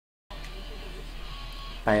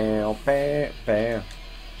Bow, bow, bow.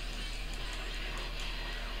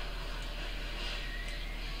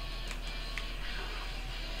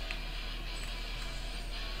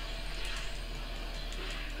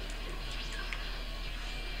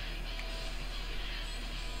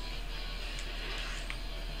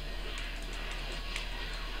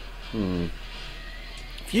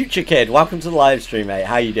 Future Kid, welcome to the live stream, mate.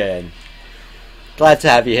 How you doing? Glad to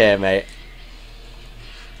have you here, mate.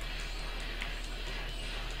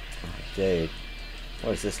 Oh, dude,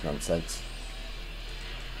 what is this nonsense?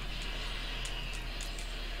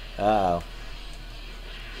 Uh oh.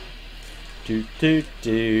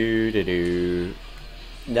 Do.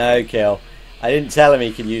 No kill. I didn't tell him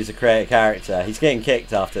he could use a create character. He's getting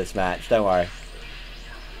kicked after this match. Don't worry.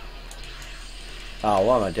 Oh,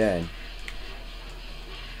 what am I doing?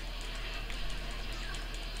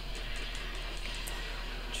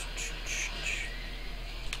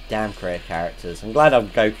 Damn create characters. I'm glad I'm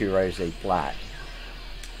Goku Rosie Black.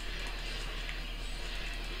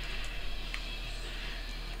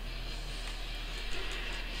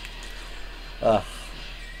 Ugh.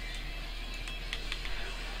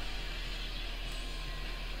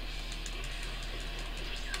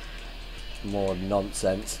 More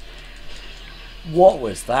nonsense. What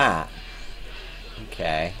was that?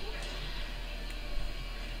 Okay.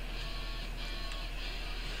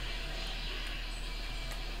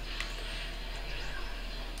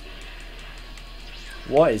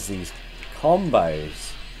 What is these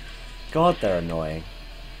combos? God, they're annoying.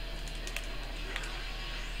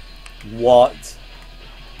 What?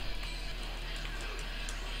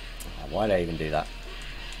 Why'd I even do that?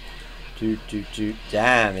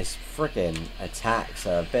 Damn, his freaking attacks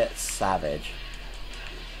are a bit savage.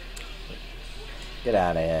 Get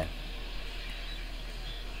out of here.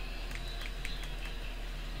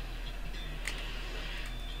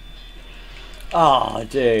 Oh,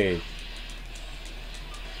 dude.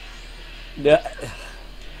 No.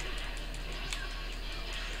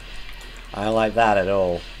 I don't like that at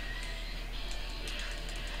all.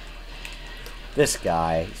 This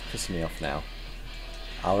guy is pissing me off now.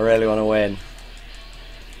 I really want to win.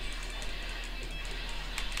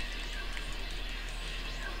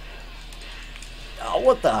 Oh,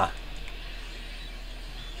 what the?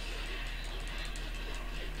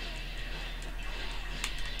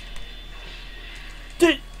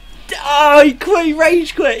 Oh, he quit. He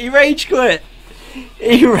rage quit. He rage quit.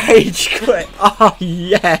 He rage quit. Oh,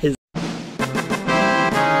 yes.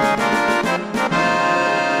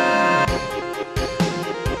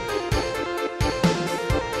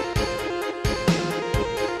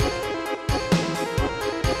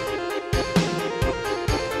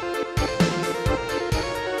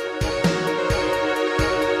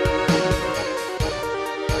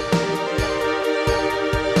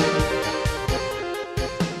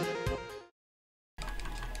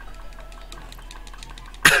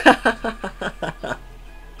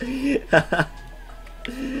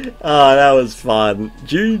 Oh, that was fun.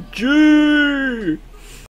 GG!